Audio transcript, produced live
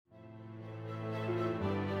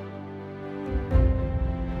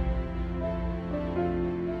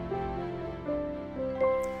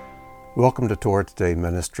Welcome to Torah Today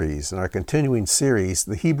Ministries and our continuing series,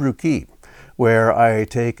 The Hebrew Key, where I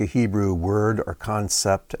take a Hebrew word or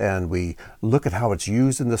concept and we look at how it's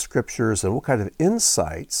used in the scriptures and what kind of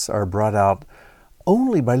insights are brought out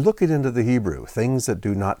only by looking into the Hebrew, things that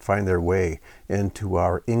do not find their way into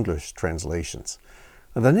our English translations.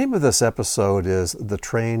 And the name of this episode is The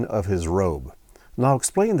Train of His Robe. And I'll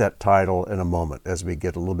explain that title in a moment as we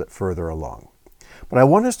get a little bit further along. But I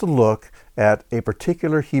want us to look at a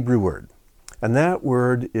particular Hebrew word, and that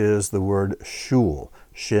word is the word shul,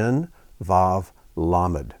 shin, vav,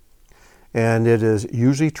 lamed. And it is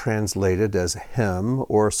usually translated as hem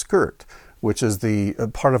or skirt, which is the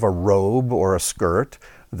part of a robe or a skirt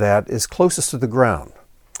that is closest to the ground.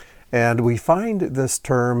 And we find this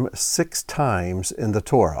term 6 times in the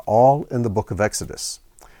Torah, all in the book of Exodus.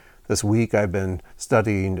 This week I've been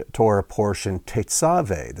studying Torah portion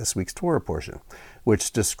Tetzaveh, this week's Torah portion,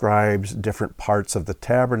 which describes different parts of the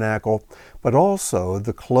tabernacle, but also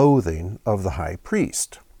the clothing of the high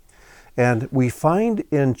priest. And we find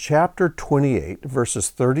in chapter 28, verses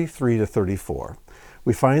 33 to 34,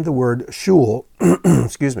 we find the word shul,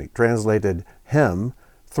 translated hem,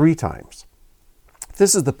 3 times.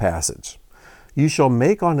 This is the passage. You shall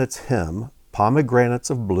make on its hem pomegranates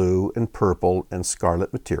of blue and purple and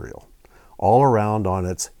scarlet material, all around on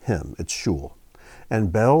its hem, its shul,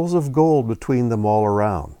 and bells of gold between them all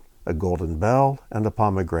around, a golden bell and a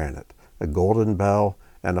pomegranate, a golden bell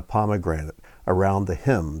and a pomegranate around the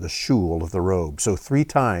hem, the shul of the robe. So 3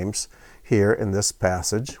 times here in this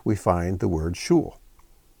passage we find the word shul.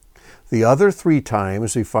 The other 3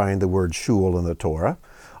 times we find the word shul in the Torah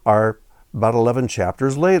are about 11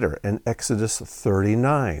 chapters later in Exodus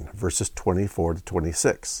 39, verses 24 to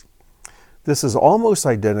 26. This is almost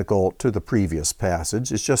identical to the previous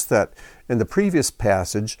passage. It's just that in the previous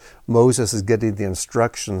passage, Moses is getting the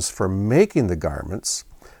instructions for making the garments,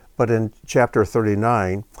 but in chapter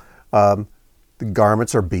 39, the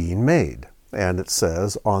garments are being made. And it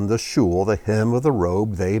says, on the shul, the hem of the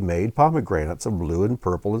robe, they made pomegranates of blue and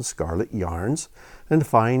purple and scarlet yarns and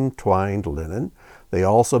fine twined linen. They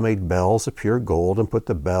also made bells of pure gold and put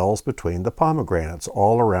the bells between the pomegranates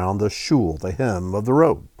all around the shul, the hem of the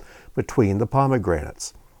robe, between the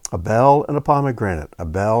pomegranates. A bell and a pomegranate, a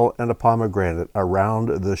bell and a pomegranate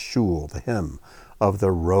around the shul, the hem of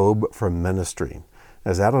the robe for ministering,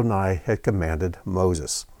 as Adonai had commanded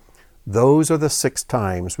Moses. Those are the 6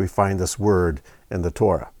 times we find this word in the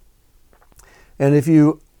Torah. And if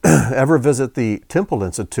you ever visit the Temple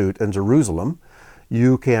Institute in Jerusalem,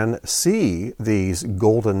 you can see these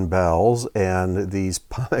golden bells and these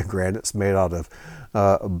pomegranates made out of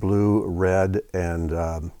blue, red, and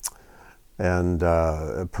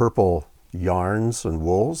purple yarns and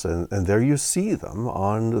wools. And there you see them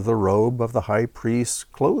on the robe of the high priest's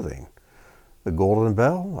clothing. The golden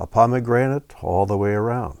bell, a pomegranate, all the way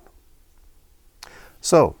around.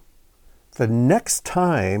 So, the next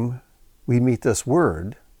time we meet this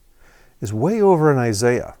word is way over in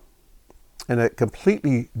Isaiah, in a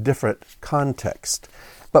completely different context.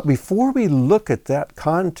 But before we look at that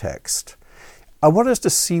context, I want us to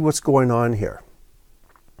see what's going on here.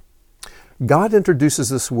 God introduces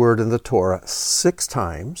this word in the Torah 6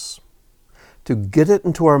 times to get it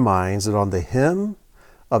into our minds that on the hem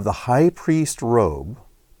of the high priest robe,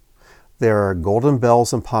 there are golden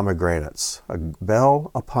bells and pomegranates. A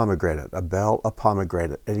bell, a pomegranate, a bell, a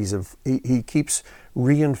pomegranate. And he keeps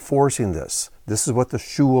reinforcing this. This is what the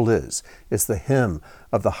shul is. It's the hem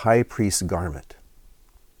of the high priest's garment.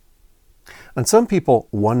 And some people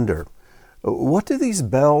wonder, what do these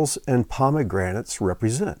bells and pomegranates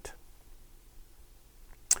represent?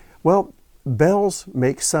 Well, bells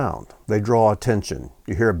make sound. They draw attention.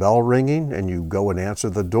 You hear a bell ringing and you go and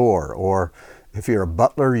answer the door. Or if you're a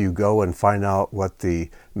butler, you go and find out what the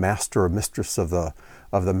master or mistress of the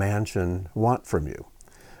mansion want from you.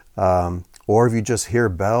 Or if you just hear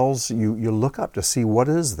bells, you look up to see what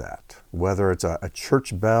is that, whether it's a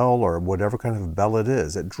church bell or whatever kind of bell it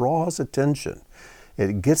is. It draws attention.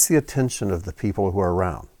 It gets the attention of the people who are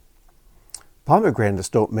around. Pomegranates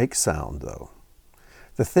don't make sound, though.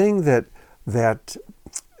 The thing that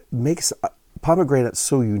makes pomegranates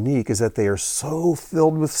so unique is that they are so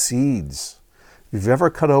filled with seeds. If you've ever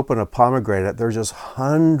cut open a pomegranate, there's just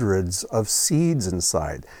hundreds of seeds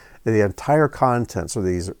inside. The entire contents are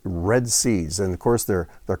these red seeds, and of course they're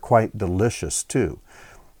quite delicious too.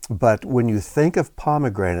 But when you think of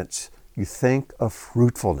pomegranates, you think of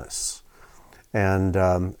fruitfulness, and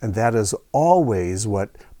that is always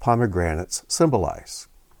what pomegranates symbolize.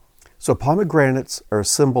 So pomegranates are a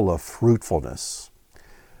symbol of fruitfulness,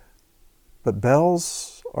 but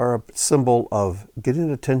bells are a symbol of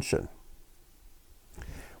getting attention.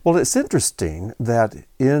 Well, it's interesting that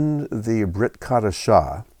in the Brit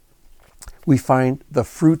Kadashah, we find the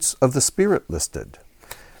fruits of the Spirit listed.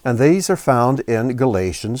 And these are found in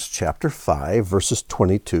Galatians chapter 5, verses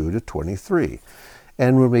 22 to 23.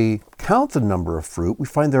 And when we count the number of fruit, we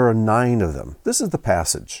find there are 9 of them. This is the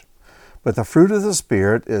passage. But the fruit of the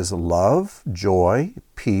Spirit is love, joy,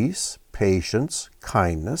 peace, patience,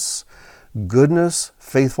 kindness, goodness,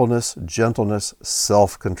 faithfulness, gentleness,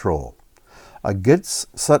 self-control.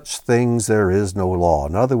 Against such things there is no law.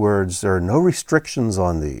 In other words, there are no restrictions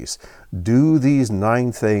on these. Do these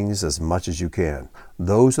 9 things as much as you can.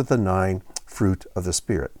 Those are the 9 fruit of the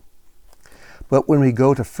Spirit. But when we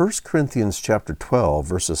go to 1 Corinthians chapter 12,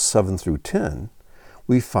 verses 7 through 10,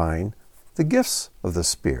 we find the gifts of the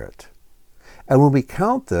Spirit. And when we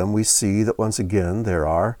count them, we see that once again there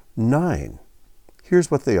are 9.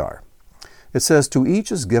 Here's what they are. It says, to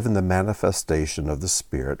each is given the manifestation of the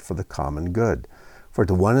Spirit for the common good. For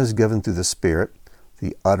to one is given through the Spirit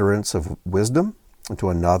the utterance of wisdom, and to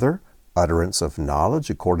another utterance of knowledge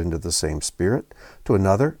according to the same Spirit, to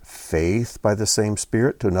another faith by the same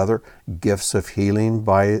Spirit, to another gifts of healing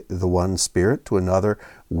by the one Spirit, to another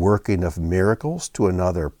working of miracles, to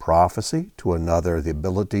another prophecy, to another the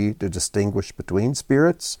ability to distinguish between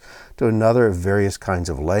spirits, to another various kinds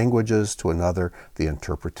of languages, to another the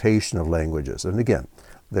interpretation of languages. And again,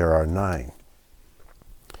 there are 9.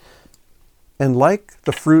 And like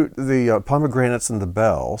the fruit, the pomegranates and the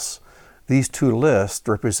bells, these 2 lists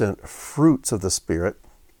represent fruits of the Spirit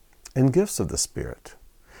and gifts of the Spirit.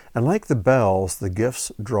 And like the bells, the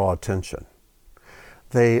gifts draw attention.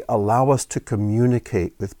 They allow us to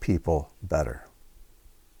communicate with people better.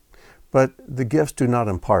 But the gifts do not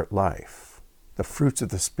impart life. The fruits of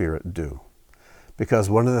the Spirit do. Because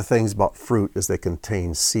one of the things about fruit is they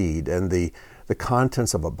contain seed, and the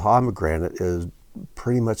contents of a pomegranate is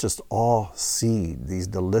pretty much just all seed, these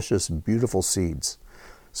delicious, beautiful seeds.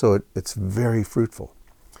 So it's very fruitful.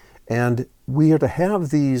 And we are to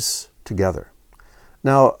have these together.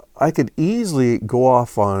 Now, I could easily go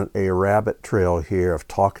off on a rabbit trail here of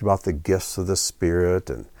talking about the gifts of the Spirit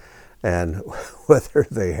and whether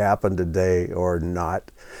they happen today or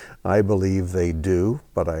not. I believe they do,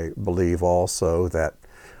 but I believe also that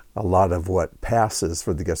a lot of what passes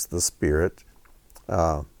for the gifts of the Spirit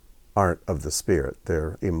aren't of the Spirit.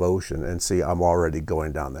 They're emotion. And see, I'm already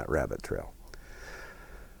going down that rabbit trail.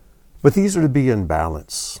 But these are to be in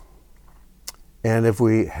balance. And if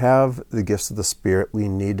we have the gifts of the Spirit, we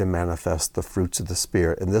need to manifest the fruits of the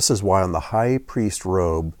Spirit. And this is why on the high priest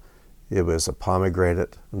robe, it was a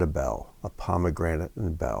pomegranate and a bell, a pomegranate and a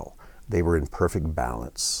bell. They were in perfect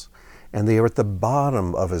balance. And they were at the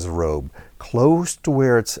bottom of his robe, close to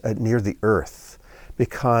where it's near the earth.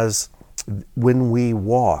 Because when we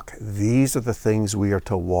walk, these are the things we are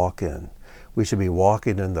to walk in. We should be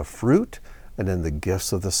walking in the fruit and in the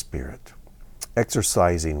gifts of the Spirit.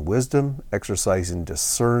 Exercising wisdom, exercising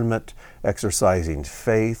discernment, exercising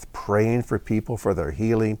faith, praying for people for their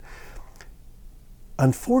healing.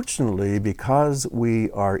 Unfortunately, because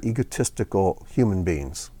we are egotistical human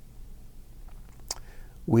beings,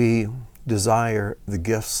 we desire the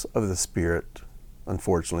gifts of the Spirit,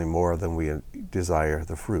 unfortunately, more than we desire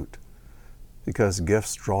the fruit. Because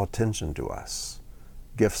gifts draw attention to us.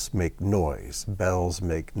 Gifts make noise. Bells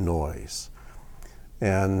make noise.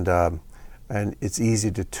 And it's easy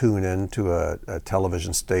to tune into a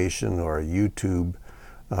television station or a YouTube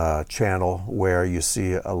channel where you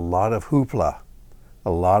see a lot of hoopla, a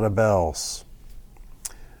lot of bells,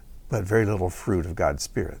 but very little fruit of God's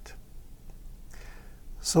Spirit.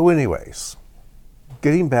 So anyways,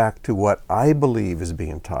 getting back to what I believe is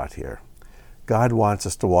being taught here, God wants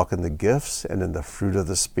us to walk in the gifts and in the fruit of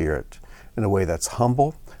the Spirit in a way that's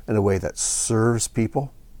humble, in a way that serves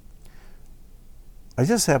people. I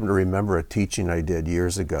just happen to remember a teaching I did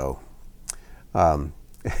years ago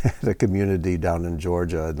at a community down in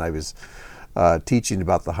Georgia, and I was teaching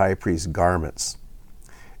about the high priest's garments.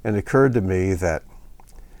 And it occurred to me that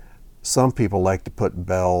some people like to put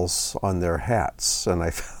bells on their hats, and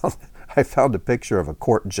I found a picture of a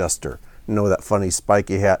court jester. You know, that funny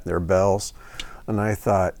spiky hat and their bells? And I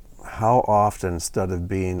thought, how often, instead of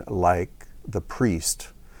being like the priest,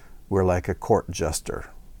 we're like a court jester.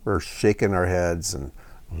 We're shaking our heads and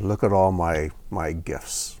look at all my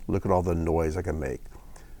gifts. Look at all the noise I can make.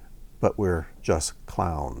 But we're just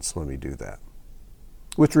clowns when we do that.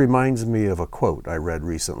 Which reminds me of a quote I read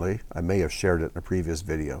recently. I may have shared it in a previous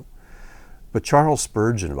video. But Charles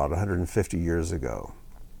Spurgeon, about 150 years ago,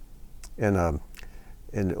 in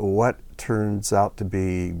what turns out to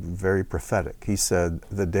be very prophetic, he said,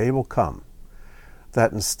 "The day will come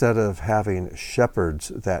that instead of having shepherds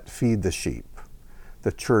that feed the sheep,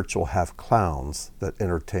 the church will have clowns that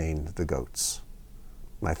entertain the goats.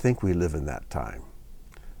 And I think we live in that time.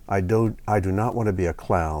 I do not want to be a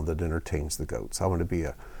clown that entertains the goats. I want to be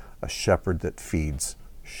a shepherd that feeds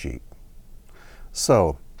sheep.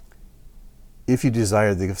 So, if you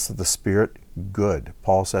desire the gifts of the Spirit, good.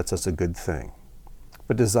 Paul says that's a good thing.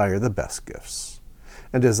 But desire the best gifts.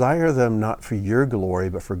 And desire them not for your glory,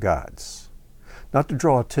 but for God's. Not to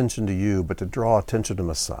draw attention to you, but to draw attention to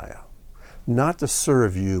Messiah. Not to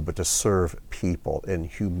serve you, but to serve people in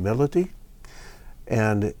humility.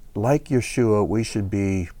 And like Yeshua, we should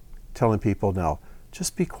be telling people, now,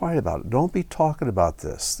 just be quiet about it. Don't be talking about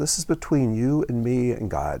this. This is between you and me and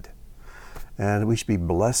God. And we should be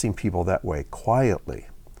blessing people that way, quietly,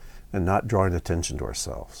 and not drawing attention to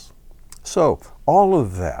ourselves. So, all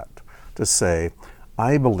of that to say,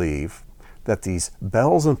 I believe that these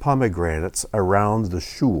bells and pomegranates around the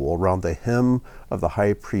shul, around the hem of the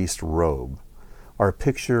high priest's robe, are a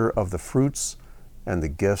picture of the fruits and the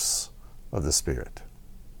gifts of the Spirit.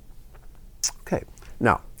 Okay,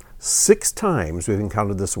 now, 6 times we've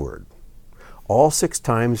encountered this word. All 6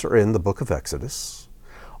 times are in the book of Exodus.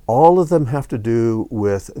 All of them have to do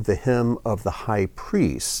with the hem of the high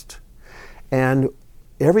priest. And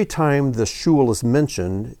every time the shul is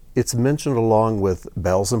mentioned, it's mentioned along with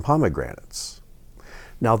bells and pomegranates.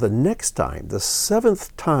 Now the next time, the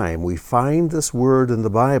 7th time we find this word in the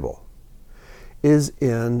Bible is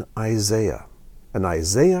in Isaiah. In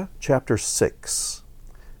Isaiah chapter 6.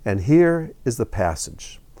 And here is the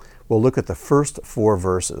passage. We'll look at the first 4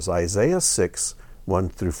 verses. Isaiah 6, 1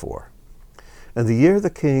 through 4. And the year the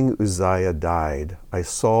king Uzziah died, I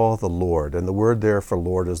saw the Lord. And the word there for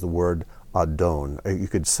Lord is the word Adon. You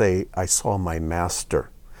could say, I saw my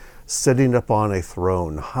master sitting upon a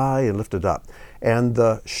throne, high and lifted up. And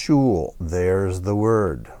the shul, there's the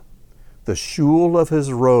word. The shul of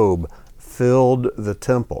his robe filled the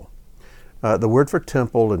temple. The word for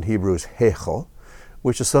temple in Hebrew is hechel,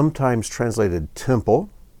 which is sometimes translated temple,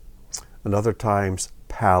 and other times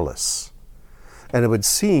palace. And it would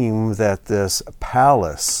seem that this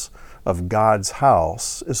palace of God's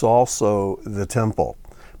house is also the temple,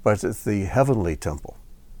 but it's the heavenly temple.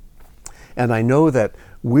 And I know that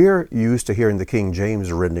we're used to hearing the King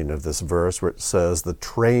James rendering of this verse where it says, the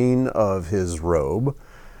train of his robe.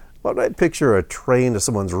 When I picture a train of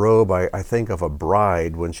someone's robe, I think of a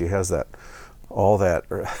bride when she has all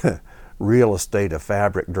that real estate of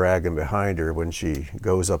fabric dragging behind her when she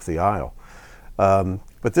goes up the aisle.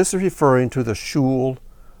 But this is referring to the shul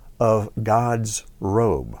of God's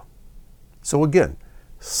robe. So again,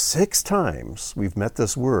 6 times we've met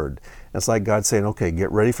this word. It's like God saying, okay,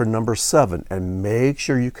 get ready for number 7 and make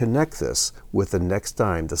sure you connect this with the next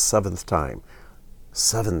time, the 7th time.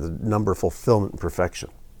 7, the number of fulfillment and perfection.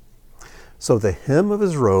 So the hem of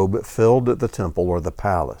his robe filled the temple or the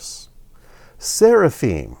palace.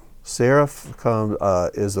 Seraphim. Seraph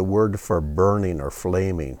is the word for burning or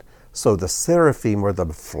flaming. So the seraphim are the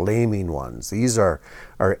flaming ones. These are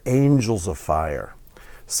angels of fire.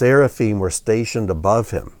 Seraphim were stationed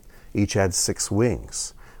above him. Each had 6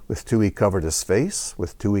 wings. With 2 he covered his face,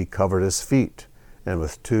 with 2 he covered his feet, and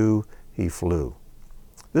with 2 he flew.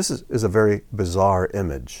 This is a very bizarre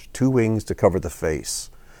image. 2 wings to cover the face.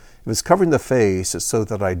 If it's covering the face, it's so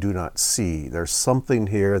that I do not see. There's something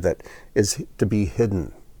here that is to be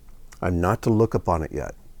hidden. I'm not to look upon it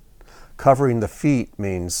yet. Covering the feet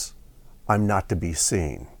means I'm not to be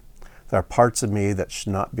seen. There are parts of me that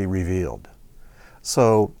should not be revealed.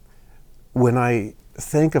 So when I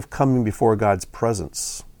think of coming before God's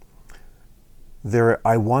presence,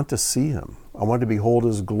 I want to see him. I want to behold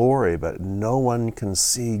his glory, but no one can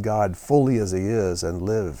see God fully as he is and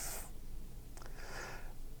live.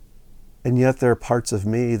 And yet there are parts of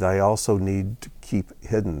me that I also need to keep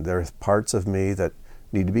hidden. There are parts of me that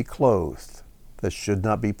need to be clothed, that should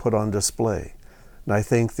not be put on display. And I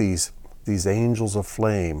think these angels of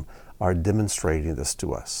flame are demonstrating this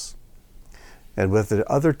to us. And with the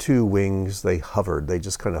other 2 wings, they hovered. They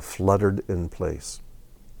just kind of fluttered in place.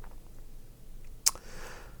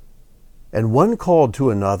 And one called to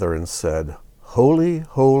another and said, Holy,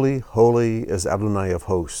 holy, holy is Adonai of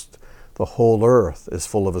hosts. The whole earth is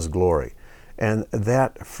full of his glory. And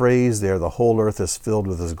that phrase there, the whole earth is filled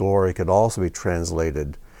with his glory, could also be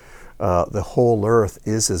translated, the whole earth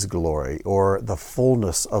is his glory, or the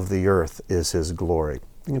fullness of the earth is his glory.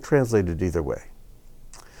 You can translate it either way.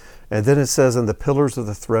 And then it says, and the pillars of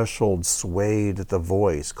the threshold swayed at the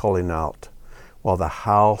voice, calling out, while the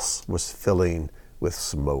house was filling with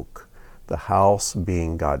smoke. The house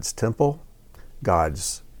being God's temple,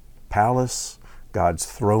 God's palace, God's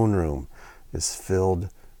throne room is filled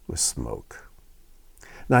with smoke.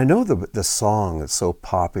 Now I know the song that's so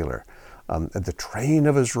popular, the train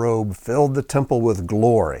of his robe filled the temple with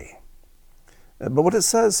glory. But what it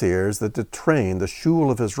says here is that the train, the shul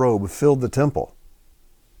of his robe, filled the temple.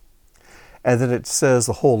 And then it says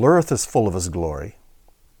the whole earth is full of his glory.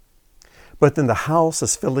 But then the house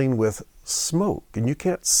is filling with smoke, and you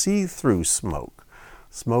can't see through smoke.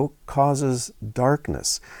 Smoke causes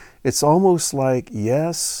darkness. It's almost like,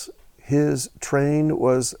 yes, his train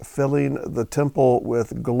was filling the temple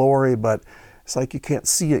with glory, but it's like you can't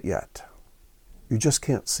see it yet. You just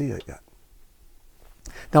can't see it yet.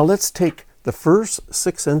 Now let's take the first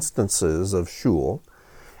 6 instances of shul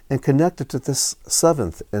and connect it to this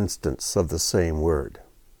 7th instance of the same word.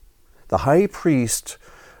 The high priest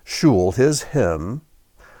shul, his hem,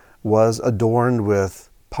 was adorned with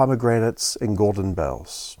pomegranates and golden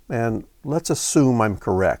bells. And let's assume I'm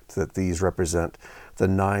correct that these represent the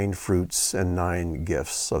 9 fruits and 9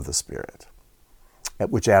 gifts of the Spirit,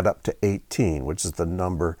 which add up to 18, which is the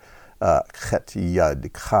number chet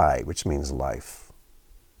yud chai, which means life.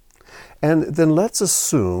 And then let's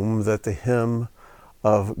assume that the hem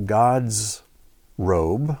of God's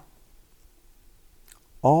robe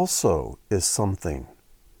also is something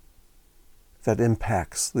that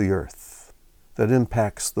impacts the earth, that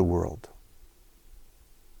impacts the world.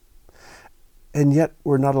 And yet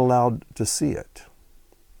we're not allowed to see it.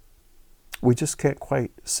 We just can't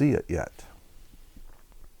quite see it yet.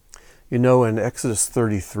 You know, in Exodus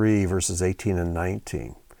 33, verses 18 and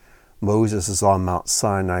 19, Moses is on Mount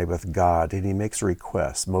Sinai with God, and he makes a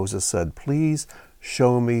request. Moses said, "Please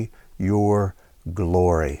show me your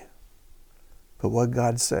glory." But what did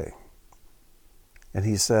God say? And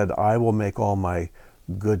he said, "I will make all my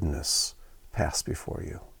goodness pass before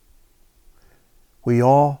you." We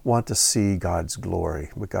all want to see God's glory,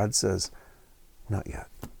 but God says, not yet.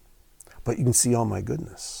 But you can see all my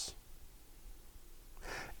goodness.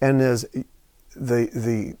 And as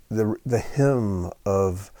the hem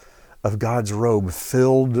of God's robe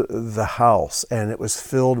filled the house, and it was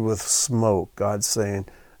filled with smoke, God's saying,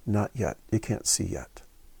 not yet. You can't see yet.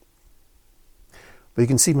 But you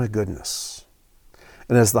can see my goodness.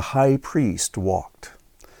 And as the high priest walked,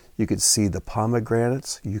 you could see the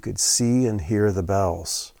pomegranates, you could see and hear the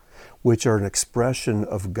bells, which are an expression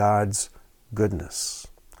of God's goodness.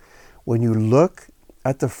 When you look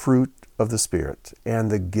at the fruit of the Spirit and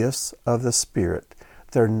the gifts of the Spirit,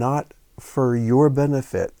 they're not for your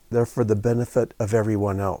benefit, they're for the benefit of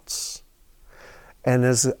everyone else. And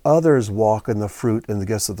as others walk in the fruit and the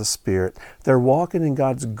gifts of the Spirit, they're walking in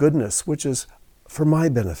God's goodness, which is for my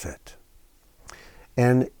benefit.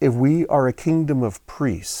 And if we are a kingdom of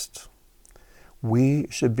priests, we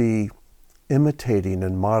should be imitating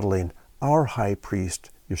and modeling our high priest,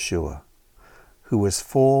 Yeshua, who is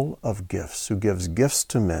full of gifts, who gives gifts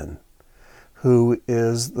to men, who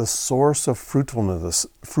is the source of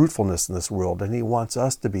fruitfulness in this world, and he wants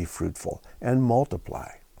us to be fruitful and multiply.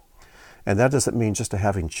 And that doesn't mean just to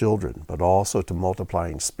having children, but also to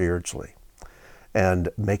multiplying spiritually and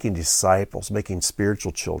making disciples, making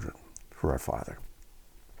spiritual children for our Father.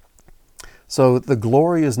 So the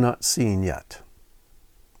glory is not seen yet,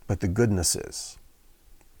 but the goodness is.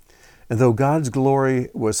 And though God's glory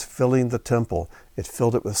was filling the temple, it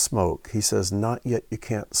filled it with smoke. He says, not yet, you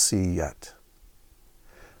can't see yet.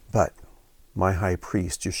 But my high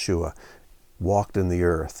priest, Yeshua, walked in the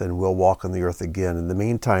earth and will walk on the earth again. In the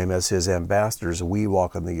meantime, as his ambassadors, we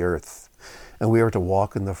walk on the earth. And we are to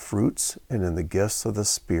walk in the fruits and in the gifts of the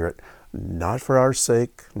Spirit, not for our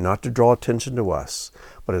sake, not to draw attention to us,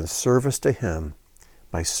 but in service to him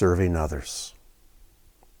by serving others.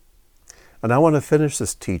 And I want to finish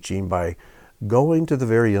this teaching by going to the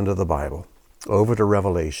very end of the Bible, over to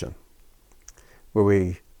Revelation, where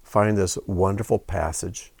we find this wonderful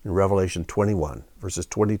passage in Revelation 21, verses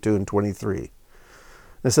 22 and 23.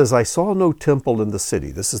 It says, I saw no temple in the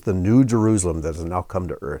city. This is the new Jerusalem that has now come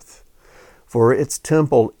to earth. For its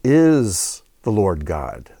temple is the Lord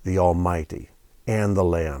God, the Almighty, and the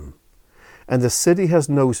Lamb. And the city has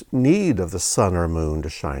no need of the sun or moon to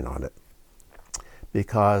shine on it,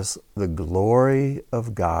 because the glory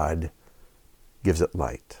of God gives it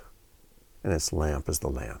light, and its lamp is the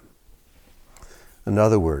Lamb. In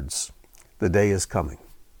other words, the day is coming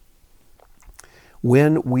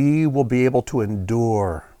when we will be able to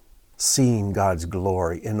endure seeing God's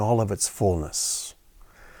glory in all of its fullness.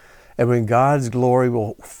 And when God's glory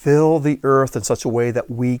will fill the earth in such a way that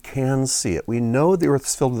we can see it. We know the earth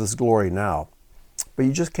is filled with His glory now, but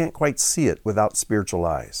you just can't quite see it without spiritual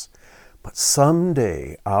eyes. But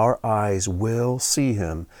someday our eyes will see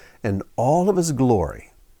Him in all of His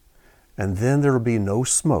glory, and then there will be no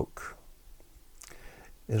smoke.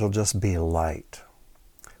 It'll just be light.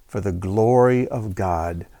 For the glory of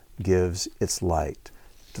God gives its light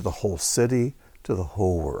to the whole city, to the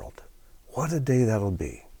whole world. What a day that'll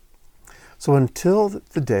be. So until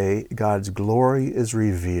the day God's glory is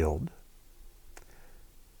revealed,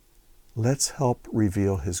 let's help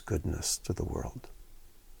reveal His goodness to the world.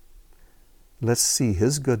 Let's see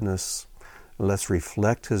His goodness, and let's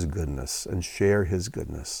reflect His goodness and share His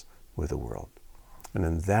goodness with the world. And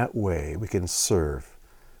in that way, we can serve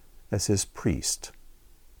as His priest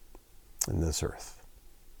in this earth.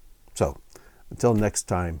 So, until next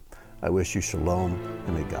time, I wish you shalom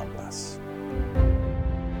and may God bless.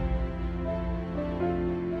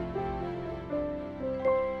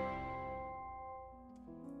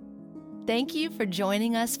 Thank you for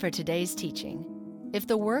joining us for today's teaching. If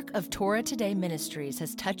the work of Torah Today Ministries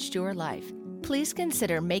has touched your life, please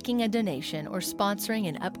consider making a donation or sponsoring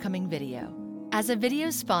an upcoming video. As a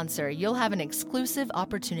video sponsor, you'll have an exclusive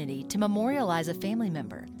opportunity to memorialize a family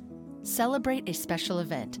member, celebrate a special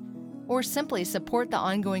event, or simply support the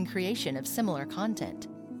ongoing creation of similar content.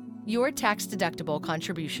 Your tax-deductible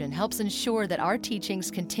contribution helps ensure that our teachings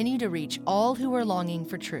continue to reach all who are longing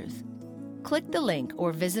for truth. Click the link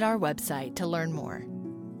or visit our website to learn more.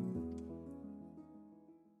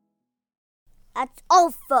 That's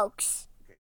all, folks.